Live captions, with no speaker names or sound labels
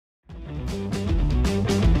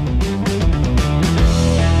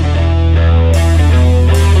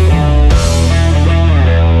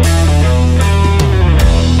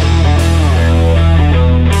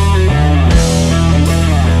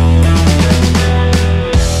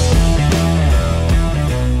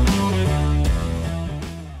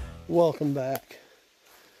welcome back.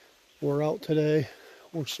 We're out today.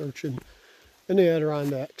 We're searching in the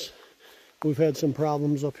Adirondacks. We've had some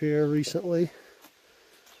problems up here recently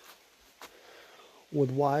with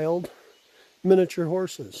wild miniature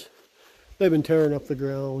horses. They've been tearing up the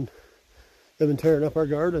ground. They've been tearing up our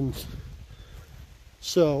gardens.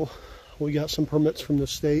 So we got some permits from the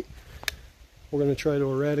state. We're going to try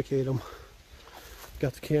to eradicate them.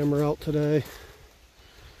 Got the camera out today.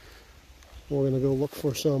 We're going to go look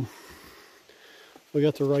for some. We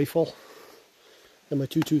got the rifle and my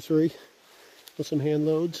 223 with some hand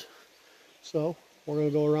loads. So we're going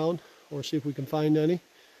to go around. We'll see if we can find any.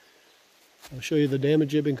 I'll show you the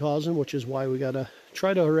damage they've been causing, which is why we got to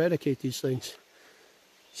try to eradicate these things.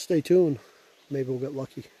 Stay tuned. Maybe we'll get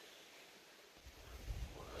lucky.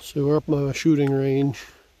 So we're up my shooting range.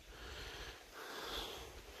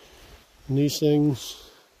 And these things,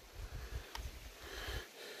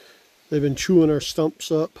 they've been chewing our stumps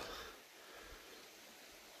up,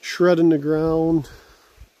 shredding the ground.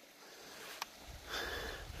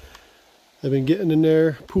 They've been getting in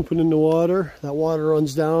there, pooping in the water. That water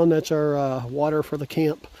runs down. That's our water for the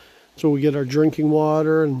camp. So we get our drinking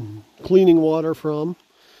water and cleaning water from.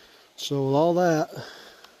 So with all that,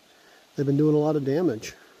 they've been doing a lot of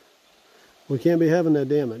damage. We can't be having that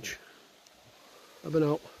damage. I've been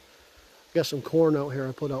out. Got some corn out here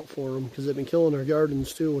I put out for them because they've been killing our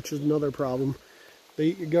gardens too, which is another problem. They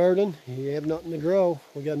eat your garden, you have nothing to grow,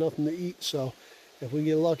 we got nothing to eat. So if we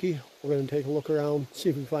get lucky, we're going to take a look around, see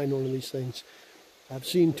if we can find one of these things. I've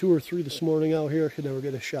seen 2 or 3 this morning out here. Could never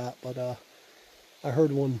get a shot, but I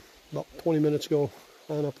heard one about 20 minutes ago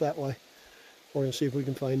on up that way. We're going to see if we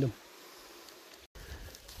can find them.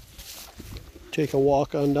 Take a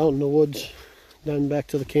walk on down in the woods, down back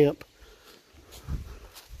to the camp.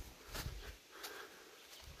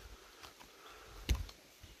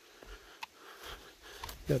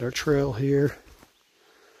 Got our trail here.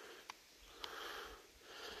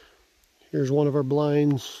 Here's one of our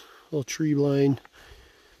blinds, little tree blind.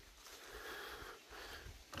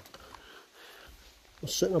 I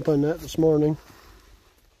was sitting up on that this morning.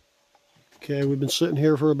 Okay, we've been sitting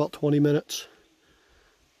here for about 20 minutes.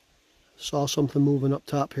 Saw something moving up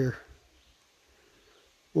top here.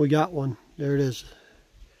 We got one. There it is.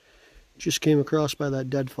 Just came across by that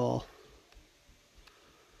deadfall.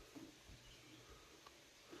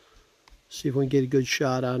 See if we can get a good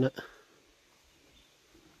shot on it.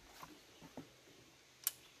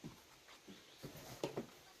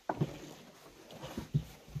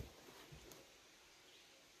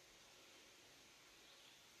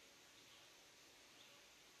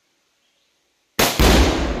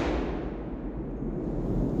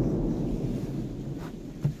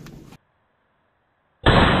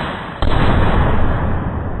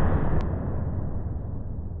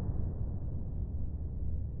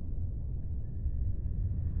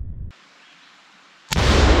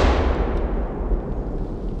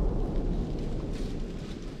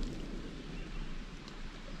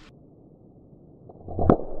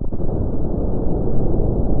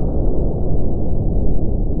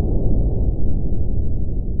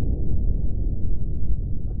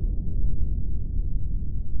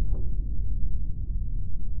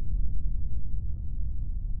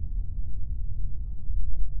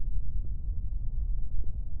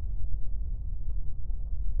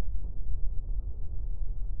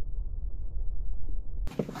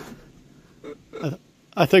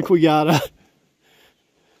 I think we got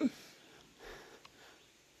it.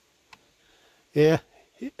 Yeah,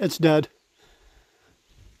 it's dead.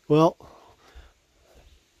 Well,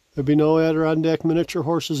 there'll be no Adirondack miniature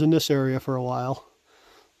horses in this area for a while.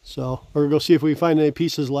 So we're going to go see if we find any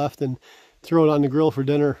pieces left and throw it on the grill for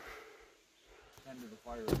dinner.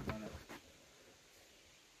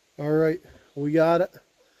 All right, we got it.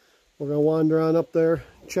 We're going to wander on up there,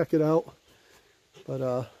 check it out.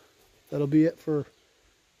 But that'll be it for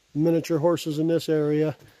miniature horses in this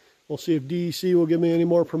area. We'll see if DEC will give me any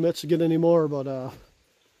more permits to get any more, but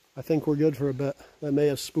I think we're good for a bit. That may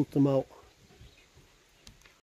have spooked them out.